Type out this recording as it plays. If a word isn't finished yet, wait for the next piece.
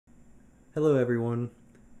Hello, everyone,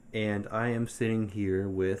 and I am sitting here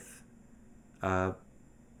with, uh,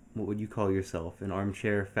 what would you call yourself? An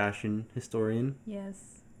armchair fashion historian?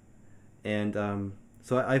 Yes. And,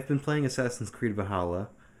 I've been playing Assassin's Creed Valhalla,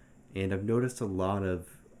 and I've noticed a lot of,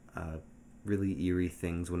 uh, really eerie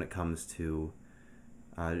things when it comes to,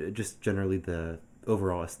 just generally the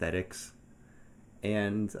overall aesthetics.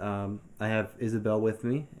 And, I have Isabel with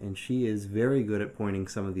me, and she is very good at pointing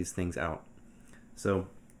some of these things out. So,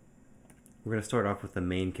 we're going to start off with the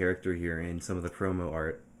main character here in some of the promo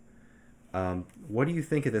art. What do you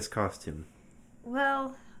think of this costume?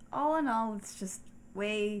 Well, all in all, it's just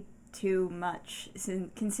way too much,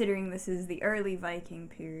 considering this is the early Viking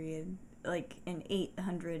period, like in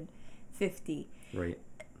 850. Right.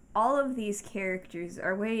 All of these characters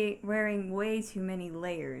are wearing way too many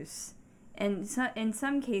layers. And in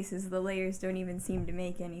some cases, the layers don't even seem to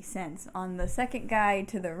make any sense. On the second guy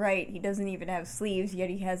to the right, he doesn't even have sleeves, yet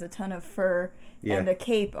he has a ton of fur and a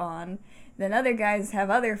cape on. Then other guys have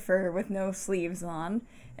other fur with no sleeves on.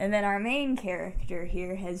 And then our main character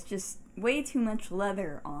here has just way too much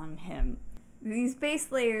leather on him. These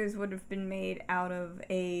base layers would have been made out of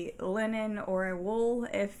a linen or a wool.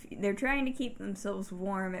 If they're trying to keep themselves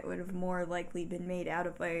warm, it would have more likely been made out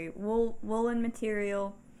of a woolen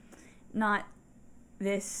material. Not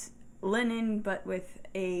this linen, but with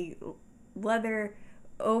a leather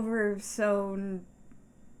oversewn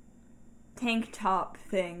tank top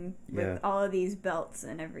thing with all of these belts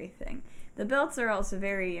and everything. The belts are also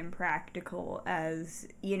very impractical as,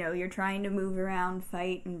 you're trying to move around,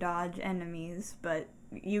 fight, and dodge enemies, but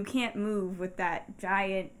you can't move with that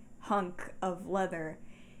giant hunk of leather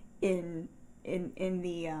in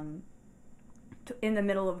the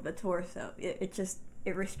middle of the torso.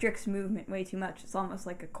 It restricts movement way too much. It's almost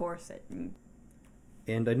like a corset.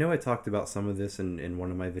 And I know I talked about some of this in one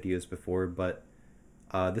of my videos before, but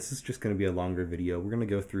this is just going to be a longer video. We're going to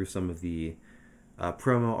go through some of the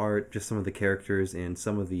promo art, just some of the characters, and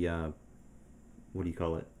some of the, what do you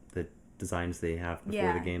call it? The designs they have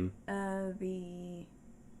before the game. The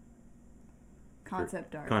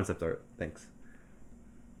concept art. Concept art, thanks.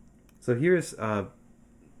 So here's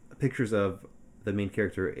pictures of the main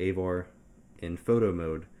character, Eivor, in photo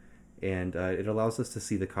mode, and it allows us to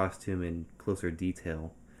see the costume in closer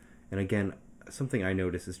detail. And again, something I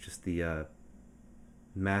notice is just the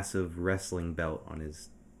massive wrestling belt on his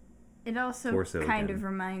It also torso kind again. of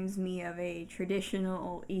reminds me of a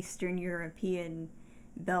traditional Eastern European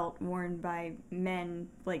belt worn by men,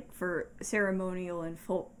 like for ceremonial and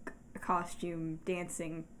folk costume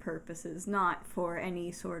dancing purposes, not for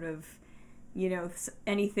any sort of,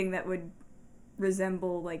 anything that would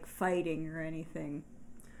resemble like fighting or anything.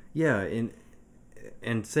 Yeah,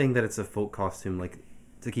 and saying that it's a folk costume, like,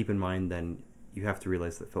 to keep in mind, then you have to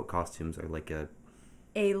realize that folk costumes are like a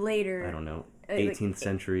later, I don't know, 18th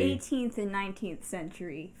century 18th and 19th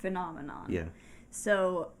century phenomenon. Yeah.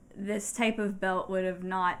 So this type of belt would have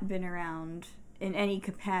not been around in any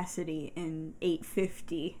capacity in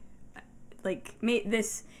 850. Like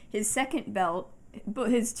his second belt, but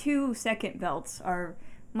his two second belts are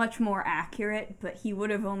much more accurate, but he would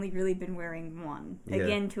have only really been wearing one.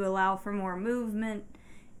 Again, to allow for more movement,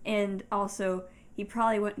 and also he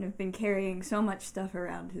probably wouldn't have been carrying so much stuff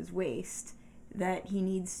around his waist that he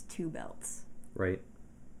needs two belts. Right.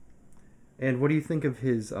 And what do you think of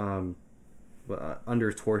his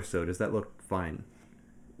under torso? Does that look fine?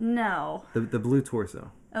 No. The blue torso.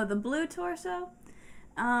 Oh, the blue torso?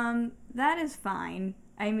 That is fine.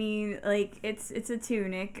 I mean, like, it's a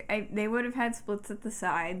tunic. They would have had splits at the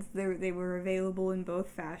sides. They were available in both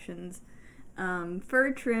fashions.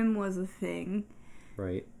 Fur trim was a thing.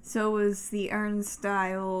 Right. So was the urn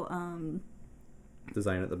style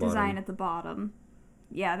design at the bottom. Design at the bottom.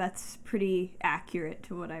 Yeah, that's pretty accurate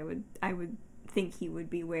to what I would think he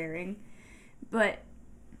would be wearing. But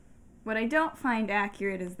what I don't find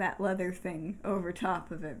accurate is that leather thing over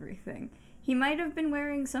top of everything. He might have been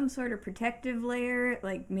wearing some sort of protective layer,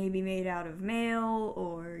 like maybe made out of mail,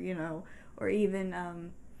 or or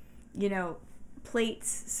even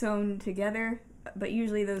plates sewn together. But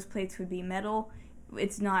usually those plates would be metal.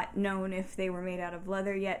 It's not known if they were made out of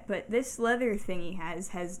leather yet. But this leather thing he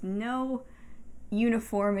has no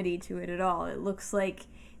uniformity to it at all. It looks like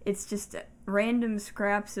it's just random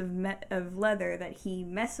scraps of leather that he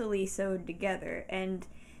messily sewed together, and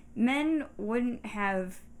men would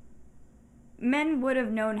have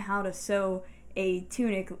known how to sew a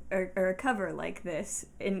tunic or a cover like this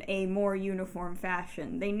in a more uniform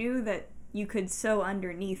fashion. They knew that you could sew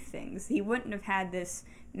underneath things. He wouldn't have had this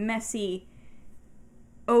messy,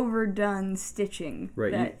 overdone stitching.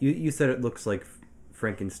 Right. You said it looks like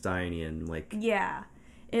Frankensteinian, like... Yeah.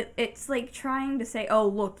 It's like trying to say, oh,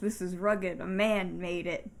 look, this is rugged, a man made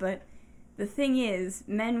it, but the thing is,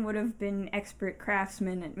 men would have been expert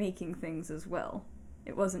craftsmen at making things as well.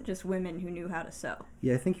 It wasn't just women who knew how to sew.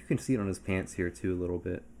 Yeah, I think you can see it on his pants here, too, a little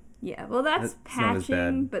bit. Yeah, well, that's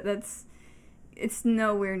patching, but it's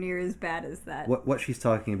nowhere near as bad as that. What she's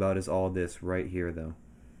talking about is all this right here, though.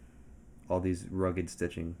 All these rugged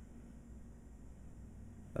stitching.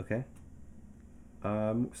 Okay.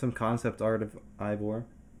 Some concept art of Ivor.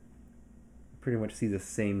 Pretty much see the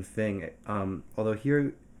same thing. Although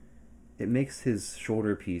here, it makes his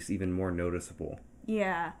shoulder piece even more noticeable.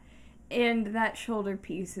 Yeah, and that shoulder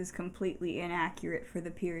piece is completely inaccurate for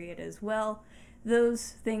the period as well.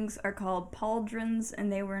 Those things are called pauldrons,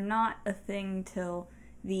 and they were not a thing till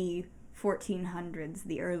the 1400s,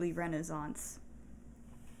 the early Renaissance.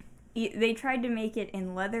 They tried to make it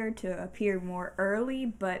in leather to appear more early,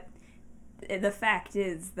 but the fact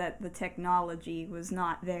is that the technology was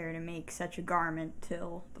not there to make such a garment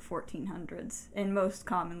till the 1400s, and most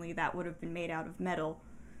commonly that would have been made out of metal.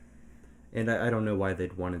 And I don't know why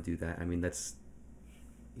they'd want to do that. I mean, that's,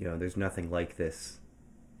 there's nothing like this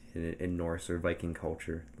in Norse or Viking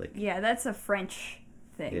culture. Like, yeah, that's a French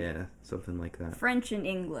thing. Yeah, something like that. French and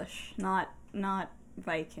English, not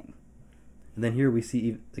Viking. And then here we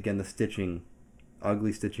see, again, the stitching,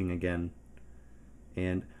 ugly stitching again.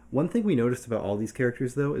 And one thing we noticed about all these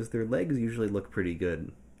characters, though, is their legs usually look pretty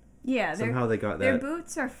good. Yeah, somehow they got that. Their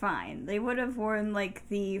boots are fine. They would have worn, like,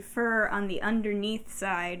 the fur on the underneath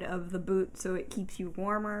side of the boot so it keeps you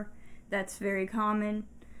warmer. That's very common.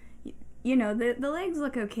 The legs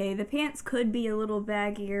look okay. The pants could be a little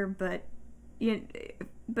baggier, but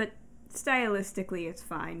stylistically it's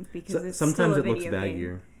fine because it's sometimes still a it looks video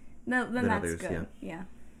baggier. game. No, then than that's others, good. Yeah.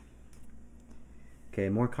 Okay,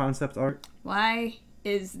 more concept art. Why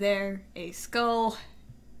is there a skull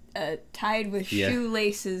tied with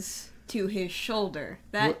shoelaces to his shoulder?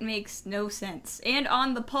 That makes no sense. And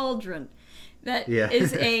on the pauldron, that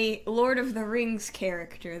is a Lord of the Rings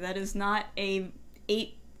character. That is not a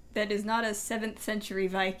 7th century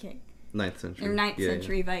Viking. 9th century. Or 9th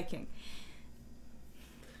century Viking.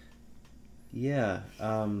 Yeah.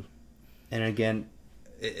 And again,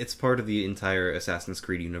 it's part of the entire Assassin's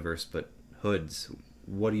Creed universe, but hoods.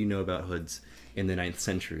 What do you know about hoods in the 9th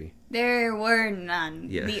century? There were none.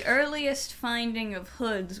 Yeah. The earliest finding of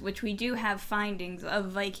hoods, which we do have findings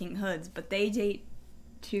of Viking hoods, but they date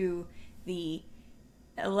to the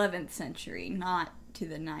 11th century, not to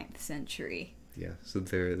the 9th century. Yeah, so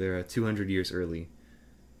they're 200 years early.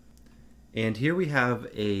 And here we have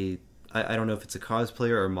I don't know if it's a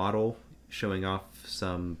cosplayer or model showing off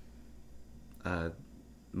some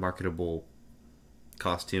marketable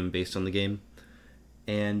costume based on the game.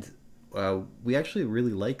 And we actually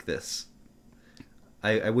really like this.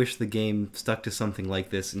 I wish the game stuck to something like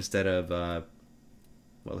this instead of,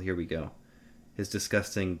 well, here we go. His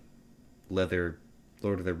disgusting leather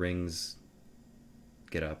Lord of the Rings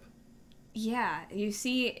get up. Yeah, you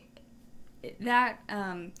see that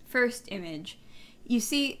first image. You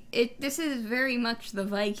see, this is very much the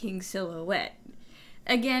Viking silhouette.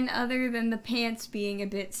 Again, other than the pants being a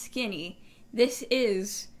bit skinny, this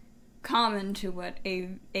is common to what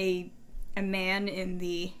a man in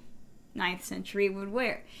the 9th century would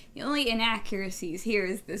wear. The only inaccuracies here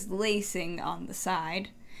is this lacing on the side,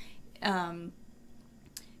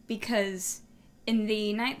 because in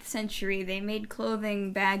the 9th century they made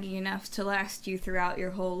clothing baggy enough to last you throughout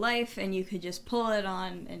your whole life, and you could just pull it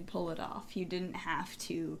on and pull it off. You didn't have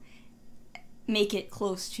to make it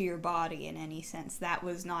close to your body in any sense. That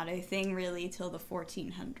was not a thing really till the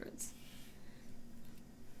 1400s.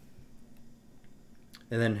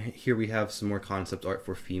 And then here we have some more concept art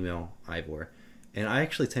for female Ivor. And I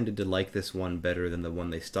actually tended to like this one better than the one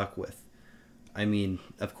they stuck with. I mean,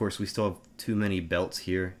 of course, we still have too many belts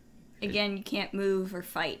here. Again, you can't move or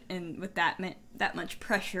fight and with that much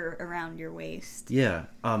pressure around your waist. Yeah.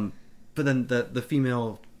 But then the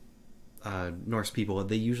female Norse people,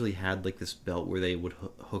 they usually had like this belt where they would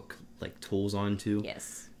hook like tools onto.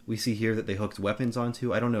 Yes. We see here that they hooked weapons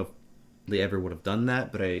onto. I don't know if they ever would have done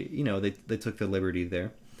that, but they took the liberty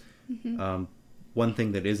there. Mm-hmm. One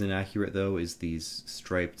thing that is inaccurate though is these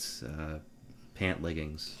striped pant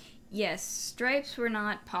leggings. Yes, stripes were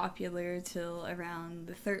not popular till around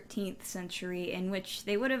the 13th century, in which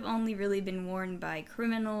they would have only really been worn by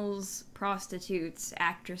criminals, prostitutes,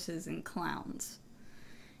 actresses, and clowns.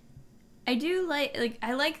 I do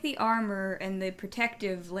I like the armor and the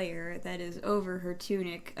protective layer that is over her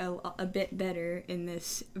tunic a bit better in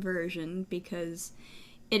this version, because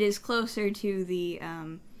it is closer to the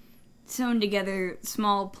sewn together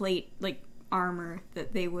small plate, like armor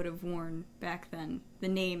that they would have worn back then. The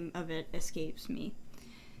name of it escapes me.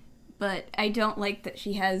 But I don't like that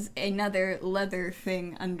she has another leather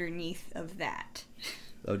thing underneath of that.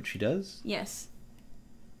 Oh, she does? Yes.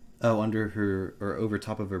 Oh, under her, or over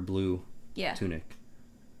top of her blue Yeah. tunic,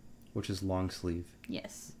 which is long sleeve.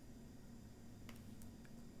 Yes.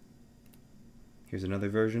 Here's another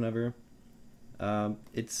version of her.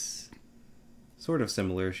 It's sort of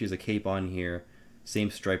similar. She has a cape on here, same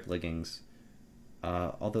striped leggings.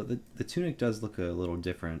 Although the tunic does look a little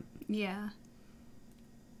different. Yeah.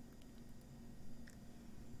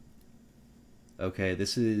 Okay,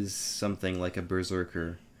 this is something like a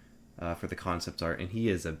berserker for the concept art, and he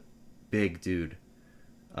is a big dude.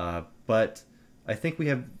 But I think we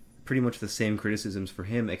have pretty much the same criticisms for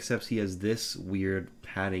him, except he has this weird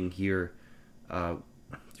padding here. Do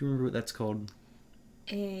you remember what that's called?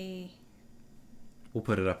 We'll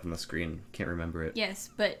put it up on the screen. Can't remember it. Yes,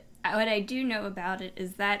 but what I do know about it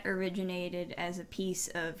is that originated as a piece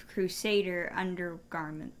of Crusader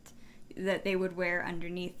undergarment that they would wear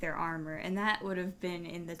underneath their armor, and that would have been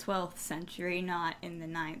in the 12th century, not in the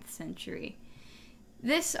 9th century.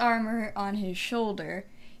 This armor on his shoulder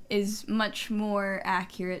is much more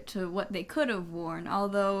accurate to what they could have worn,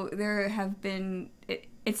 although there have been...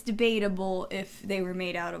 It's debatable if they were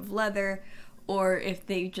made out of leather or if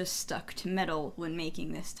they just stuck to metal when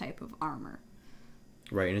making this type of armor.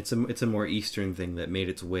 Right, and it's a more Eastern thing that made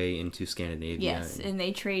its way into Scandinavia. Yes, and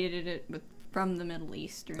they traded it from the Middle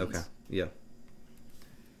Easterns. Okay, yeah.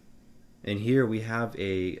 And here we have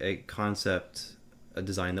a concept, a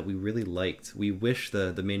design that we really liked. We wish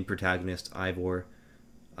the main protagonist, Ivor,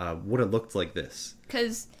 would have looked like this.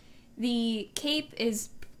 Because the cape is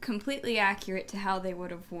completely accurate to how they would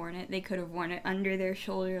have worn it. They could have worn it under their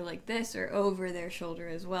shoulder like this, or over their shoulder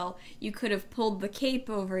as well. You could have pulled the cape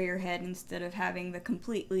over your head instead of having the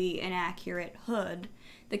completely inaccurate hood.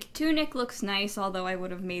 The tunic looks nice, although I would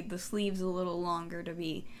have made the sleeves a little longer to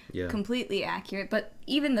be completely accurate. But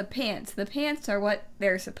even the pants are what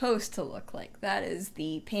they're supposed to look like. That is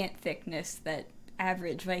the pant thickness that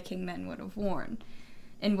average Viking men would have worn.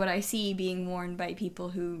 And what I see being worn by people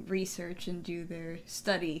who research and do their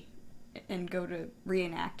study and go to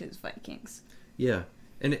reenact as Vikings. Yeah.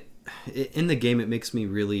 And in the game, it makes me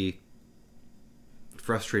really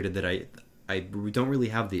frustrated that I don't really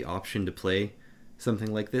have the option to play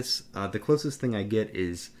something like this. The closest thing I get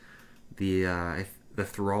is the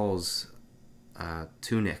thrall's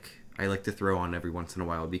tunic. I like to throw on every once in a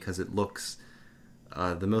while because it looks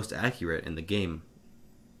the most accurate in the game.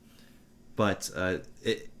 But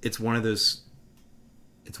it's one of those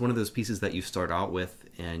pieces that you start out with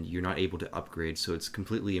and you're not able to upgrade, so it's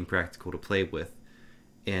completely impractical to play with.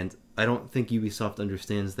 And I don't think Ubisoft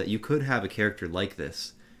understands that you could have a character like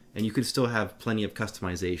this and you could still have plenty of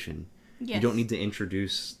customization. Yes. You don't need to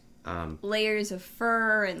introduce layers of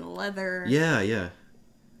fur and leather. Yeah.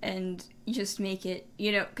 And just make it,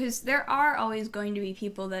 because there are always going to be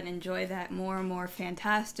people that enjoy that more and more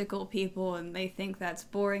fantastical people, and they think that's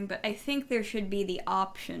boring, but I think there should be the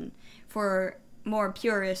option for more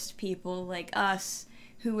purist people like us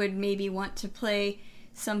who would maybe want to play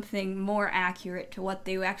something more accurate to what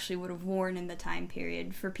they actually would have worn in the time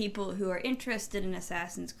period, for people who are interested in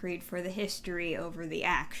Assassin's Creed for the history over the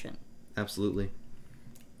action. Absolutely.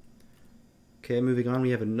 Okay, moving on,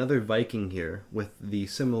 we have another Viking here with the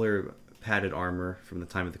similar padded armor from the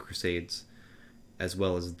time of the Crusades, as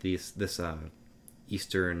well as this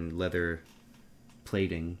Eastern leather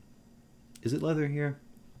plating. Is it leather here?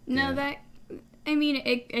 No, yeah.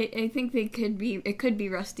 I think it could be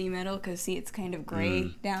rusty metal, because see, it's kind of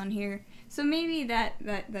gray down here. So maybe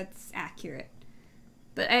that's accurate.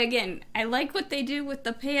 But again, I like what they do with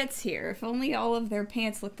the pants here. If only all of their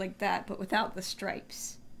pants looked like that, but without the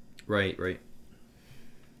stripes. Right.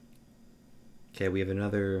 Okay, we have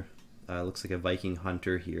another, looks like a Viking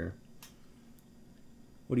hunter here.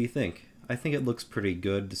 What do you think? I think it looks pretty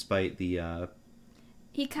good, despite the,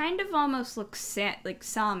 He kind of almost looks like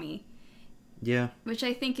Sami. Yeah. Which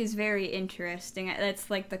I think is very interesting. That's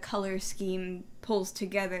like the color scheme pulls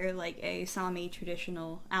together like a Sami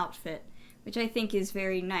traditional outfit, which I think is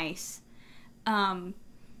very nice. I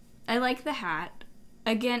like the hat.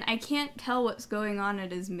 Again, I can't tell what's going on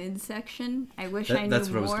at his midsection. I wish I knew more. That's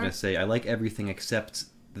what I was going to say. I like everything except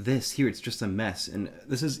this. Here, it's just a mess. And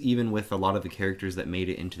this is even with a lot of the characters that made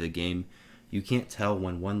it into the game. You can't tell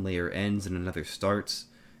when one layer ends and another starts.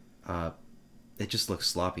 It just looks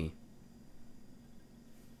sloppy.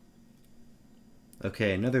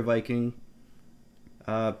 Okay, another Viking.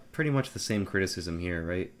 Pretty much the same criticism here,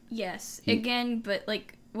 right? Yes. Again, but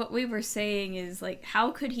like what we were saying is, like,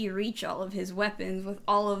 how could he reach all of his weapons with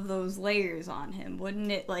all of those layers on him?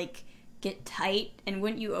 Wouldn't it, like, get tight, and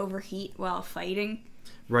wouldn't you overheat while fighting?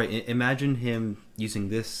 Right. Imagine him using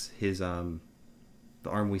the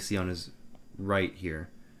arm we see on his right here,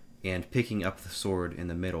 and picking up the sword in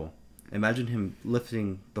the middle. Imagine him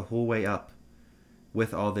lifting the whole way up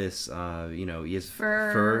with all this, he has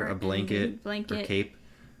fur, a blanket, or cape,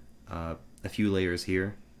 a few layers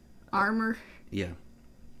here. Armor. Yeah.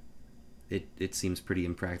 It seems pretty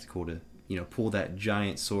impractical to, pull that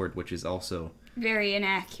giant sword, which is also... very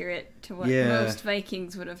inaccurate to what most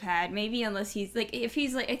Vikings would have had. Maybe unless he's, like, if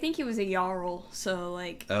he's, like, I think he was a Jarl, so,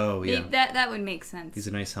 like... oh, yeah. That would make sense. He's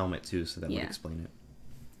a nice helmet, too, so that would explain it.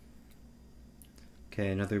 Okay,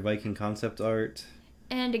 another Viking concept art.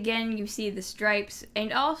 And again, you see the stripes.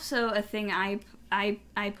 And also, a thing I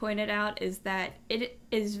pointed out is that it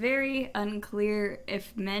is very unclear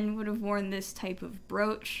if men would have worn this type of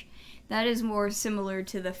brooch. That is more similar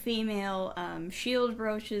to the female shield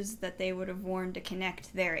brooches that they would have worn to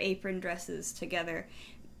connect their apron dresses together.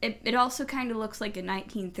 It also kind of looks like a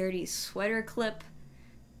 1930s sweater clip,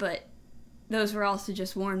 but those were also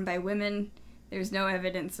just worn by women. There's no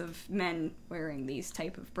evidence of men wearing these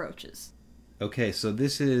type of brooches. Okay, so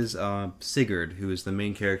this is Sigurd, who is the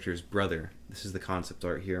main character's brother. This is the concept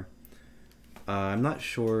art here. I'm not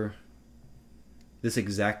sure this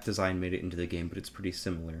exact design made it into the game, but it's pretty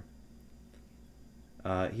similar.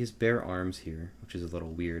 He has bare arms here, which is a little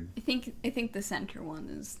weird. I think the center one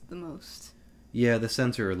is the most. Yeah, the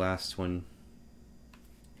center or last one.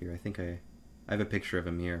 Here, I have a picture of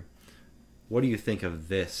him here. What do you think of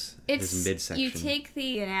this? This midsection. You take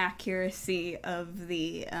the inaccuracy of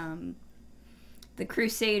the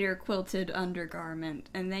Crusader quilted undergarment,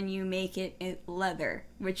 and then you make it leather,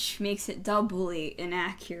 which makes it doubly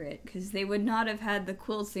inaccurate, because they would not have had the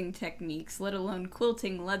quilting techniques, let alone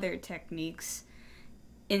quilting leather techniques,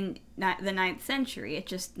 in the 9th century. It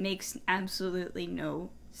just makes absolutely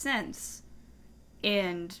no sense.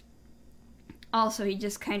 And also, he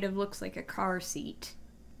just kind of looks like a car seat.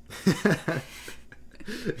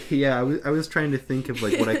 Yeah, I was trying to think of,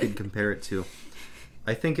 like, what I could compare it to.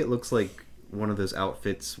 I think it looks like one of those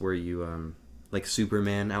outfits where you, like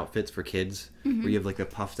Superman outfits for kids, where you have, like, a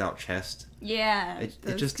puffed out chest. Yeah.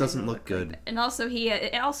 It just doesn't look good. Like, and also,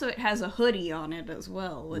 it has a hoodie on it as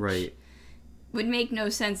well, which... right. Would make no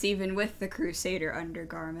sense even with the Crusader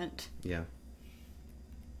undergarment. Yeah.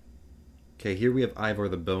 Okay, here we have Ivor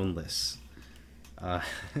the Boneless.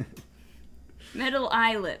 Metal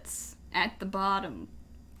eyelets at the bottom.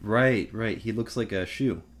 Right. He looks like a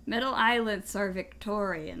shoe. Metal eyelets are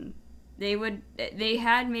Victorian. They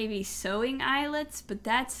had maybe sewing eyelets, but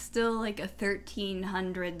that's still like a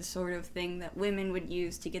 1300 sort of thing that women would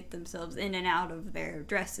use to get themselves in and out of their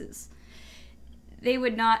dresses. They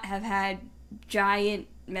would not have had giant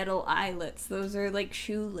metal eyelets. Those are like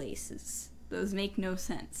shoelaces. Those make no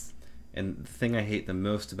sense. And the thing I hate the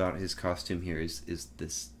most about his costume here is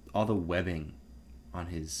this, all the webbing on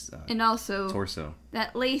his and also torso.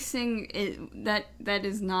 That lacing that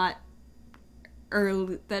is not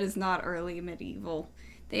early medieval.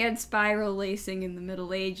 They had spiral lacing in the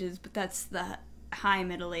Middle Ages, but that's the High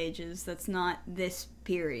Middle Ages. That's not this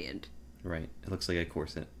period. Right. It looks like a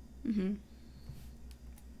corset. Mm-hmm.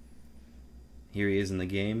 Here he is in the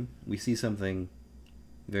game. We see something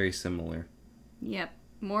very similar. Yep.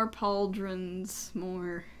 More pauldrons,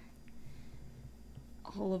 more...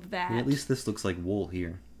 all of that. I mean, at least this looks like wool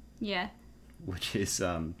here. Yeah. Which is,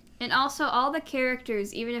 And also, all the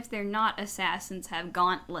characters, even if they're not assassins, have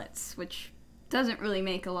gauntlets, which doesn't really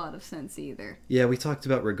make a lot of sense either. Yeah, we talked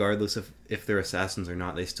about regardless of if they're assassins or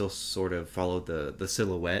not, they still sort of follow the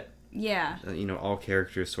silhouette. Yeah. All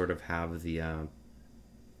characters sort of have the...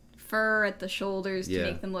 fur at the shoulders to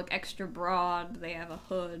make them look extra broad. They have a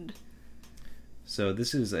hood. So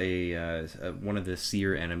this is one of the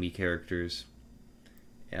seer enemy characters.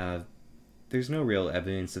 There's no real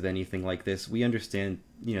evidence of anything like this. We understand,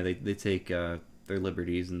 they take their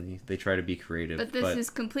liberties and they try to be creative. But this is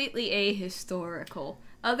completely ahistorical.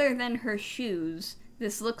 Other than her shoes,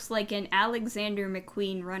 this looks like an Alexander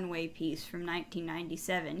McQueen runway piece from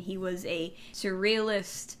 1997. He was a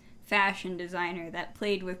surrealist fashion designer that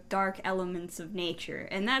played with dark elements of nature,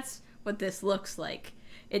 and that's what this looks like.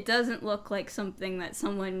 It doesn't look like something that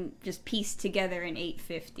someone just pieced together in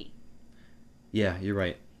 850. Yeah, you're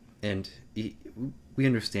right. And we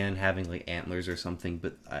understand having like antlers or something,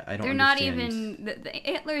 but I don't. They're understand. Not even the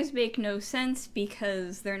antlers make no sense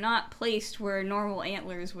because they're not placed where normal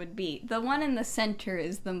antlers would be. The one in the center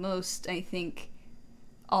is the most, I think,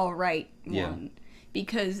 all right one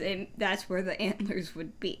because that's where the antlers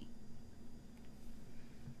would be.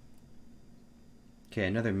 Okay,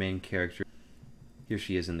 another main character. Here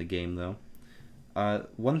she is in the game, though.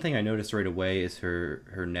 One thing I noticed right away is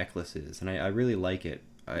her necklaces, and I really like it.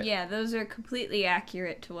 Yeah, those are completely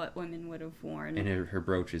accurate to what women would have worn. And her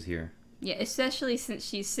brooch is here. Yeah, especially since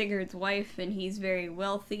she's Sigurd's wife and he's very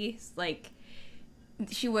wealthy. Like,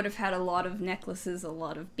 she would have had a lot of necklaces, a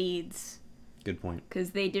lot of beads. Good point.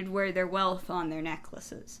 Because they did wear their wealth on their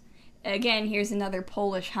necklaces. Again, here's another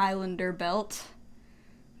Polish Highlander belt.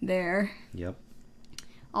 There. Yep.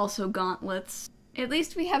 Also gauntlets. At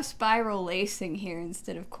least we have spiral lacing here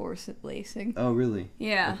instead of corset lacing. Oh, really?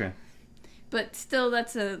 Yeah. Okay. But still,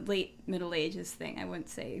 that's a late Middle Ages thing. I wouldn't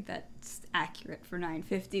say that's accurate for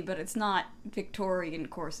 950, but it's not Victorian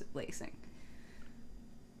corset lacing.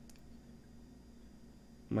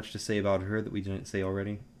 Much to say about her that we didn't say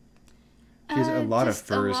already? She has a lot of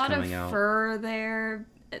furs coming out. A lot of fur there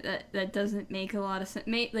that doesn't make a lot of sense.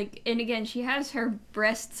 And again, she has her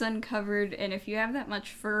breasts uncovered, and if you have that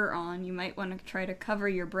much fur on, you might want to try to cover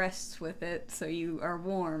your breasts with it so you are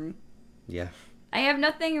warm. Yeah. I have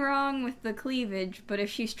nothing wrong with the cleavage, but if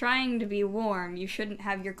she's trying to be warm, you shouldn't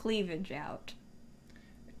have your cleavage out.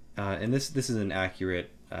 And this is an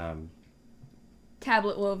accurate...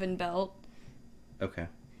 tablet woven belt. Okay.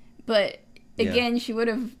 But again, she would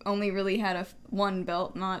have only really had one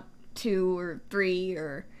belt, not 2 or 3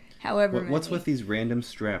 or however many. What's with these random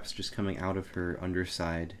straps just coming out of her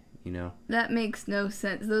underside, you know? That makes no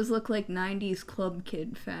sense. Those look like 90s club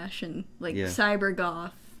kid fashion. Like cyber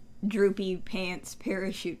goth, droopy pants,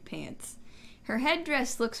 parachute pants. Her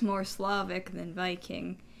headdress looks more Slavic than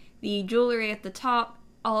Viking. The jewelry at the top,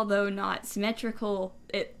 although not symmetrical,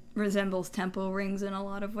 it resembles temple rings in a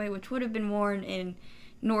lot of ways, which would have been worn in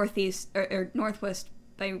northwest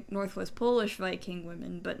by Northwest Polish Viking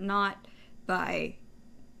women, but not by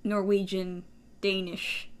Norwegian,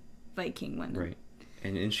 Danish Viking women. Right,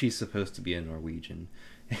 and she's supposed to be a Norwegian,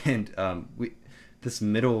 and this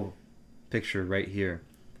middle picture right here,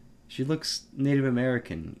 she looks Native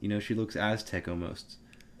American. You know, she looks Aztec almost.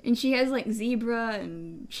 And she has like zebra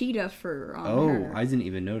and cheetah fur on her. Oh, I didn't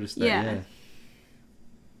even notice that. Yeah.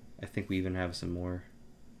 I think we even have some more.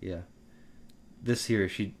 Yeah. This here,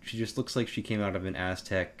 she just looks like she came out of an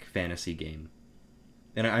Aztec fantasy game.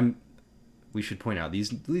 And we should point out, these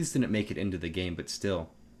didn't make it into the game, but still.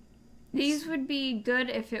 These would be good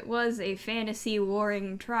if it was a fantasy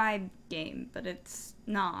warring tribe game, but it's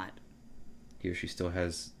not. Here she still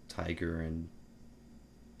has tiger and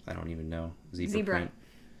I don't even know. Zebra print.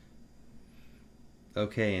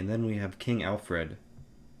 Okay, and then we have King Alfred.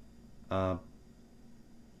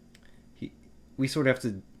 We sort of have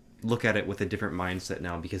to look at it with a different mindset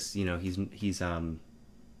now because, you know, he's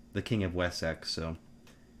the king of Wessex, so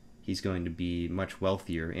he's going to be much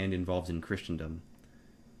wealthier and involved in Christendom.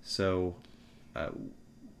 So,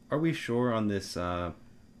 are we sure on this, what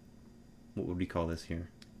would we call this here?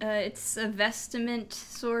 It's a vestment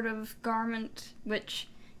sort of garment, which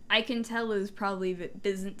I can tell is probably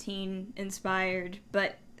Byzantine inspired,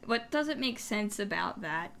 but what doesn't make sense about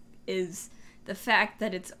that is the fact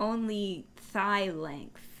that it's only thigh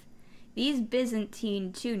length. These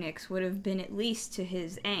Byzantine tunics would have been at least to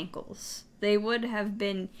his ankles. They would have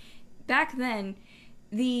been... Back then,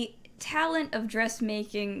 the talent of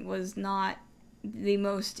dressmaking was not the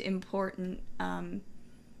most important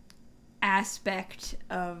aspect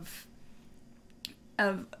of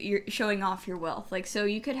your showing off your wealth. Like, so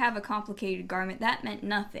you could have a complicated garment. That meant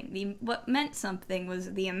nothing. What meant something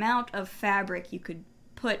was the amount of fabric you could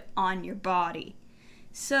put on your body.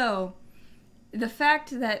 So the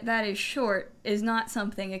fact that that is short is not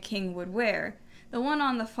something a king would wear. The one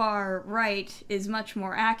on the far right is much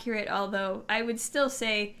more accurate, although I would still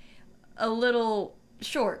say a little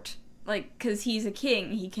short. Like, because he's a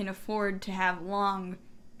king, he can afford to have long,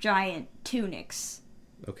 giant tunics.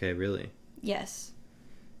 Okay, really? Yes.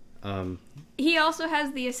 He also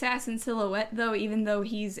has the assassin silhouette, though, even though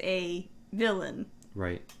he's a villain.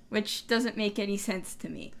 Right. Which doesn't make any sense to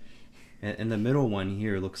me. And the middle one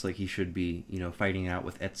here looks like he should be, you know, fighting out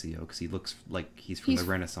with Ezio, because he looks like he's from the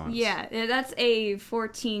Renaissance. Yeah, that's a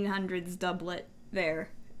 1400s doublet there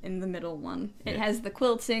in the middle one. It has the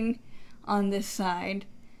quilting on this side,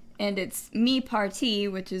 and it's mi-parti,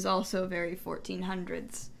 which is also very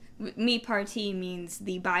 1400s. Mi-parti means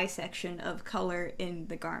the bisection of color in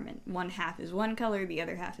the garment. One half is one color, the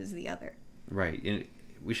other half is the other. Right. And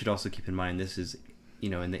we should also keep in mind this is, you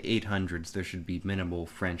know, in the 800s there should be minimal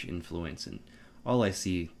French influence, and all I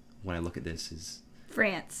see when I look at this is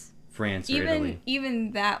France or Italy.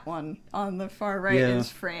 Even that one on the far right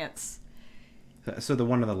is France. So the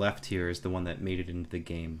one on the left here is the one that made it into the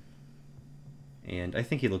game, and I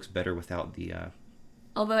think he looks better without the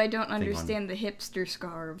Although I don't thing on. understand the hipster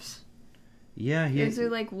scarves. Yeah, Those are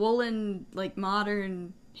like woolen, like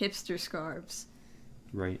modern hipster scarves.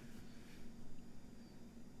 Right.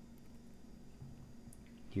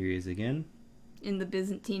 Here he is again. In the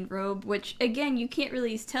Byzantine robe, which, again, you can't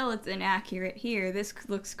really tell it's inaccurate here. This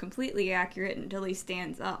looks completely accurate until he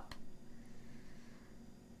stands up.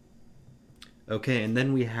 Okay, and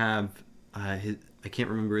then we have, I can't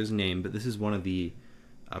remember his name, but this is one of the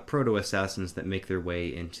proto-assassins that make their way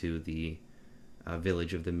into the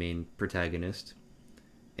village of the main protagonist.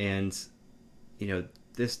 And,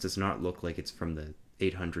 this does not look like it's from the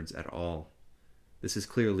 800s at all. This is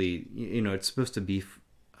clearly, it's supposed to be...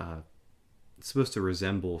 it's supposed to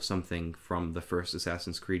resemble something from the first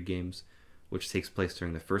Assassin's Creed games, which takes place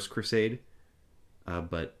during the First Crusade,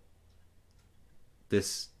 but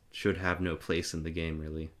this should have no place in the game,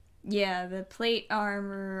 really. Yeah, the plate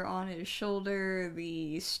armor on his shoulder,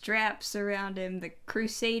 the straps around him, the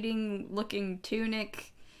crusading-looking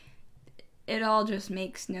tunic, it all just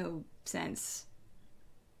makes no sense.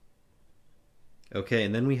 Okay,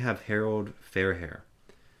 and then we have Harold Fairhair,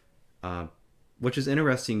 which is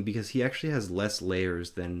interesting because he actually has less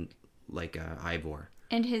layers than, like, Ivor.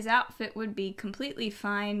 And his outfit would be completely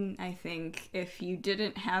fine, I think, if you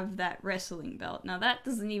didn't have that wrestling belt. Now, that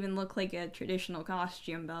doesn't even look like a traditional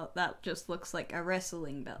costume belt. That just looks like a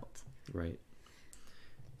wrestling belt. Right.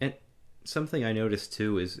 And something I noticed,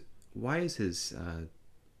 too, is why is his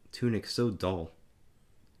tunic so dull?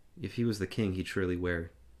 If he was the king, he'd surely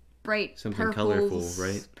wear bright something purples, colorful,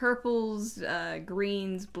 right? Purples,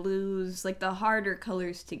 greens, blues, like the harder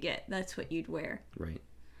colors to get. That's what you'd wear. Right.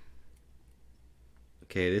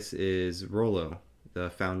 Okay, this is Rollo, the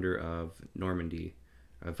founder of Normandy,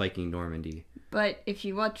 Viking Normandy. But if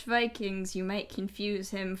you watch Vikings, you might confuse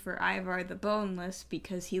him for Ivar the Boneless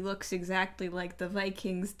because he looks exactly like the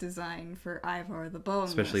Vikings' design for Ivar the Boneless.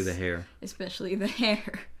 Especially the hair. Especially the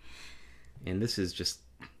hair. And this is just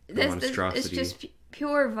a monstrosity. It's just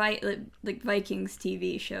pure Vikings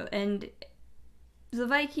TV show. And the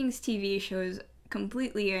Vikings TV show is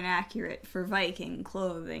completely inaccurate for Viking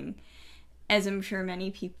clothing, as I'm sure many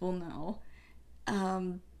people know.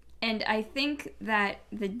 And I think that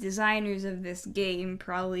the designers of this game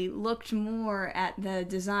probably looked more at the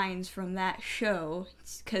designs from that show,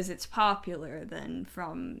 because it's popular, than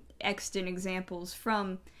from extant examples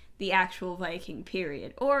from the actual Viking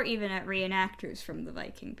period, or even at reenactors from the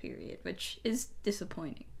Viking period, which is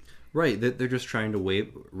disappointing. Right, they're just trying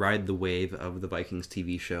to ride the wave of the Vikings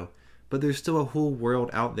TV show. But there's still a whole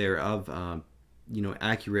world out there of,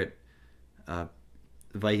 accurate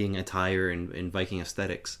Viking attire and Viking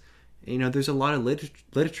aesthetics. There's a lot of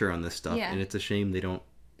literature on this stuff, yeah. And it's a shame they don't.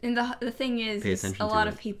 And the thing is a lot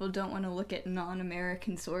of it. people don't want to look at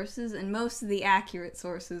non-American sources, and most of the accurate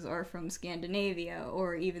sources are from Scandinavia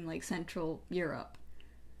or even like Central Europe.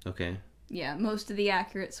 Okay. Yeah, most of the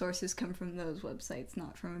accurate sources come from those websites,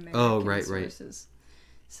 not from American sources.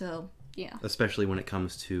 Right. So, yeah. Especially when it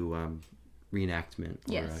comes to reenactment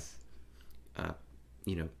or yes.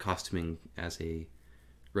 Costuming as a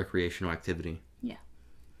recreational activity. Yeah.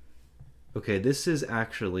 Okay, this is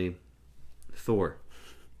actually Thor.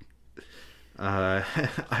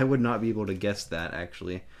 I would not be able to guess that,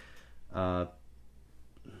 actually. I'm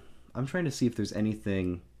trying to see if there's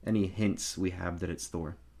any hints we have that it's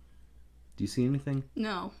Thor. Do you see anything?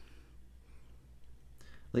 No.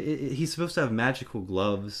 Like, he's supposed to have magical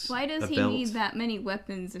gloves. Why does he need that many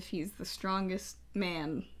weapons if he's the strongest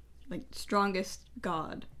man? Like, strongest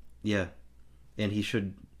god. Yeah. And he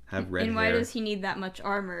should have red hair. And why does he need that much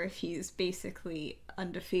armor if he's basically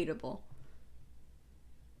undefeatable?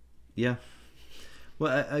 Yeah.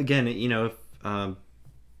 Well, again, if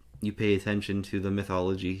you pay attention to the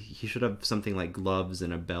mythology, he should have something like gloves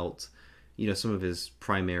and a belt. Some of his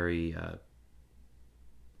primary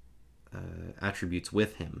attributes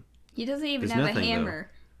with him. He doesn't even have a hammer.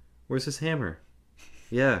 Though. Where's his hammer?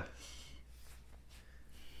 Yeah.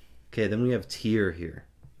 Okay, then we have Tyr here.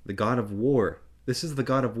 The god of war. This is the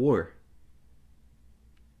god of war.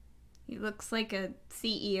 He looks like a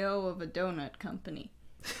CEO of a donut company.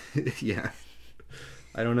 Yeah.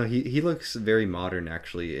 I don't know. He looks very modern,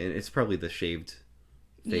 actually. And it's probably the shaved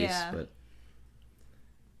face. Yeah. But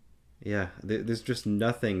yeah, there's just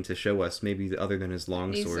nothing to show us, maybe other than his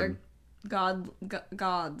longsword. These are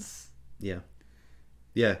gods. Yeah.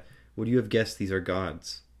 Yeah. Would you have guessed these are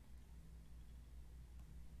gods?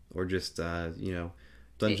 Or just,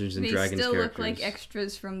 Dungeons and Dragons characters. They still look like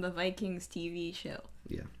extras from the Vikings TV show.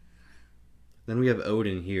 Yeah. Then we have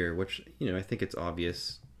Odin here, which, I think it's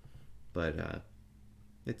obvious. But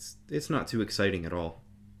it's not too exciting at all.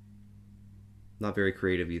 Not very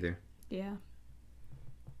creative either. Yeah.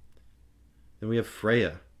 Then we have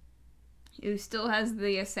Freya. Who still has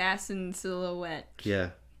the assassin silhouette.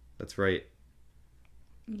 Yeah, that's right.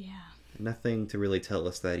 Yeah. Nothing to really tell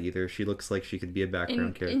us that either. She looks like she could be a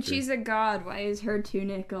background character. And she's a god. Why is her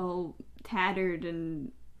tunic all tattered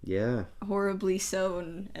and horribly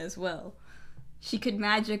sewn as well? She could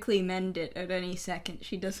magically mend it at any second.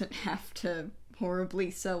 She doesn't have to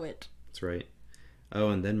horribly sew it. That's right. Oh,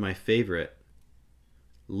 and then my favorite,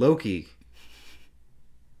 Loki.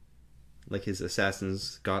 Like his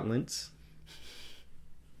assassin's gauntlets.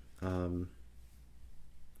 Of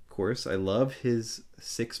course, I love his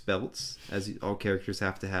 6 belts, as all characters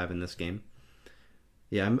have to have in this game.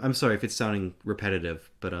 Yeah, I'm sorry if it's sounding repetitive,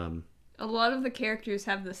 but a lot of the characters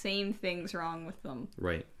have the same things wrong with them.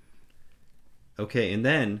 Right. Okay, and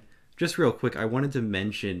then, just real quick, I wanted to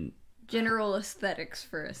mention... general aesthetics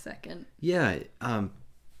for a second. Yeah,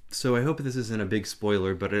 so I hope this isn't a big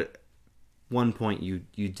spoiler, but at one point you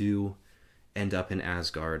do end up in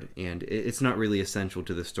Asgard, and it's not really essential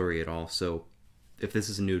to the story at all, so if this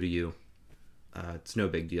is new to you, it's no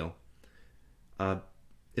big deal.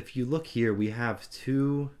 If you look here, we have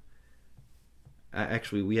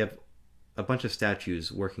actually, we have a bunch of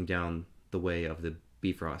statues working down the way of the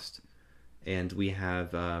Bifrost. And we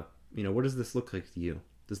have, what does this look like to you?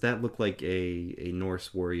 Does that look like a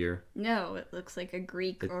Norse warrior? No, it looks like a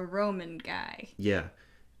Greek or Roman guy. Yeah.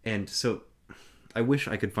 And so I wish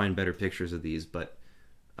I could find better pictures of these, but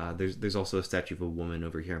there's also a statue of a woman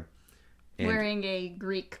over here. And wearing a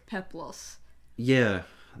Greek peplos. Yeah.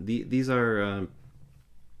 These are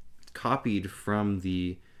copied from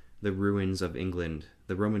the ruins of England,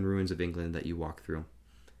 the Roman ruins of England that you walk through,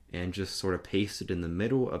 and just sort of pasted in the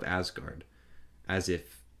middle of Asgard, as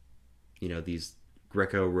if, these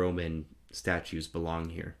Greco-Roman statues belong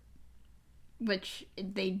here. Which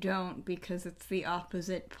they don't, because it's the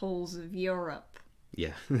opposite poles of Europe.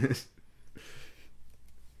 Yeah.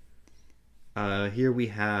 Here we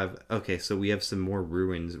have... Okay, so we have some more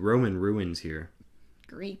ruins. Roman ruins here.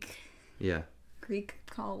 Greek. Yeah. Greek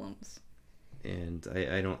columns. And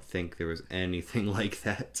I don't think there was anything like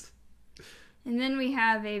that. And then we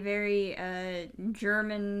have a very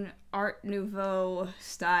German Art Nouveau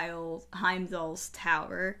style Heimdall's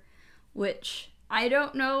Tower, which I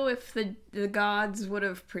don't know if the gods would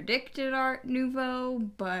have predicted Art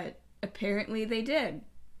Nouveau, but apparently they did.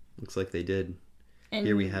 Looks like they did. And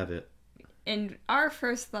here we have it. And our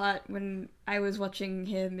first thought when I was watching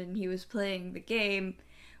him and he was playing the game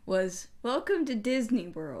was, welcome to Disney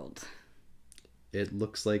World. It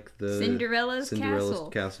looks like the Cinderella's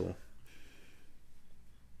castle.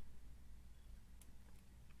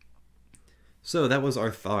 So that was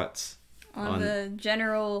our thoughts on the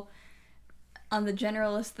general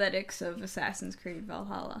aesthetics of Assassin's Creed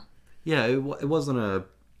Valhalla. Yeah, it wasn't a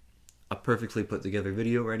perfectly put together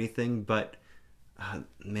video or anything, but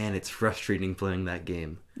man, it's frustrating playing that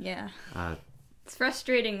game. Yeah. It's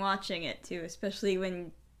frustrating watching it too, especially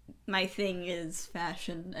when my thing is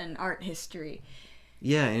fashion and art history.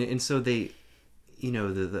 Yeah, and so they,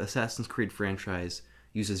 the Assassin's Creed franchise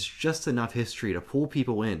uses just enough history to pull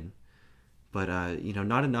people in, but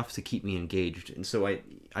not enough to keep me engaged. And so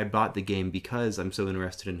I bought the game because I'm so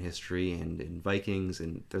interested in history and in Vikings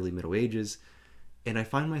and early Middle Ages, and I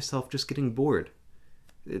find myself just getting bored.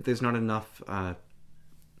 There's not enough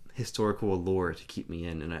historical allure to keep me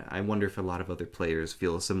in, and I wonder if a lot of other players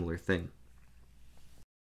feel a similar thing.